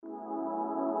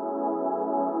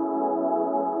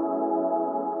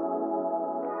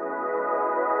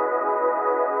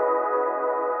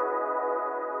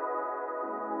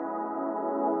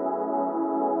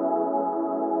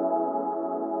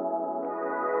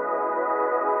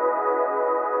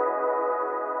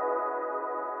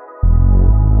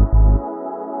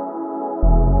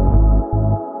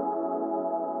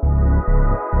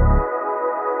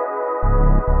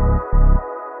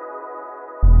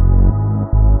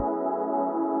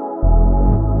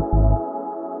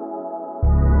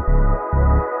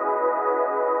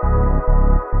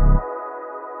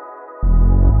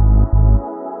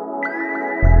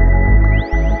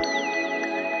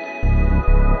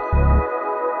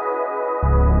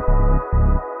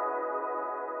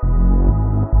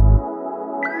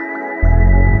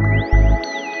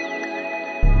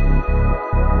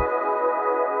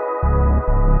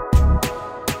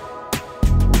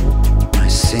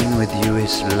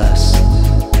is lust.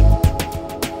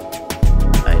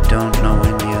 I don't know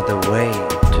any other way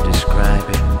to describe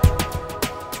it.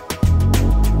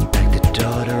 Like the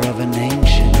daughter of an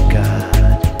ancient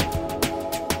god,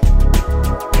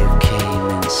 you came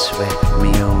and swept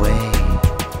me away.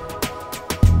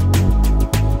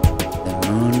 The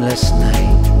moonless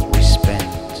night we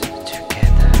spent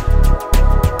together,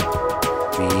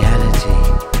 reality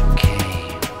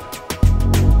came.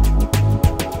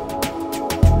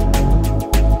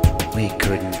 We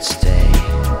couldn't stay.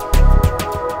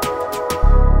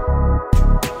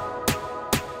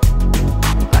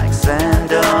 Like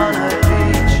sand on a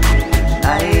beach,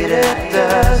 night at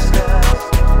dusk.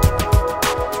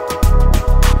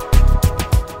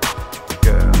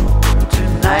 Girl,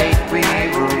 tonight we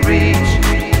will reach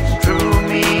true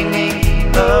meaning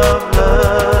of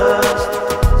lust.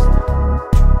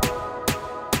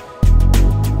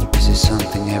 This is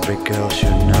something every girl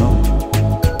should know.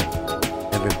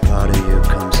 Every part of you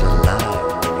comes alive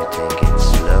when you take it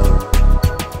slow.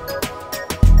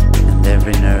 And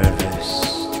every nervous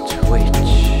twitch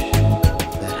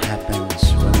that happens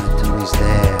when my tongue is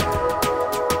there.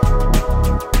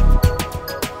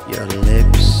 Your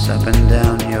lips up and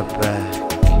down your back,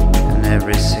 and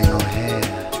every single hair.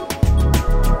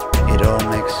 It all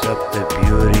makes up the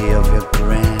beauty of your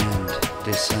grand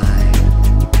design.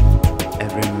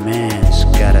 Every man's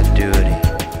got a duty.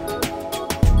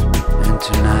 And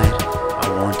tonight I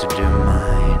want to do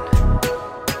mine.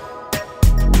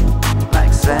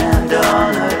 Like sand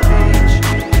on a beach,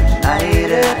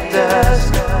 night at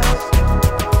dusk.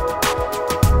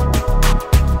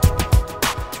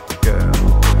 Girl,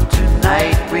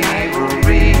 tonight we will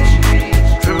reach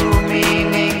true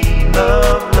meaning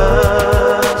of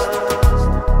lust.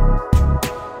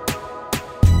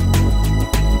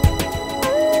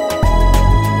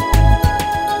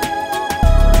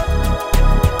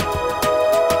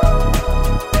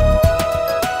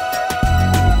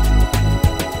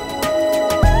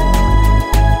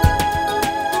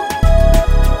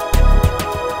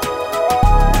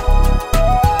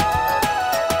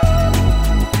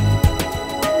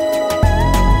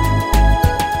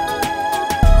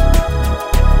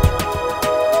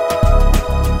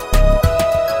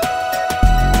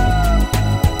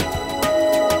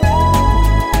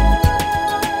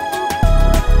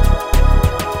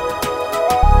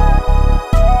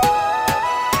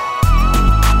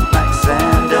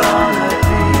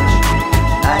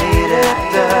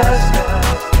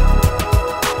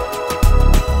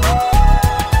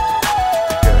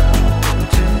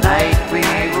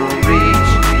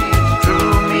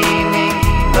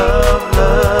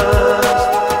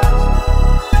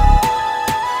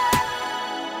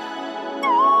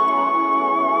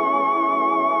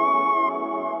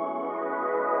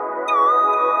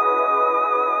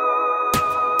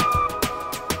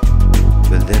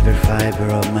 With every fiber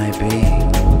of my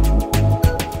being,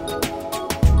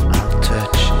 I'll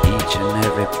touch each and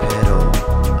every petal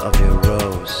of your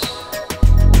rose.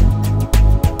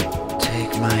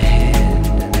 Take my hand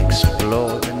and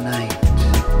explore the night.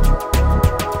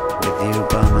 With you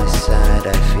by my side, I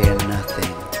fear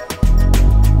nothing.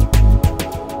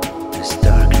 As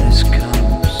darkness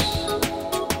comes,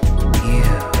 you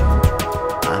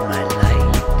are my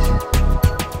light.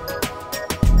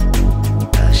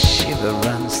 A shiver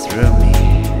runs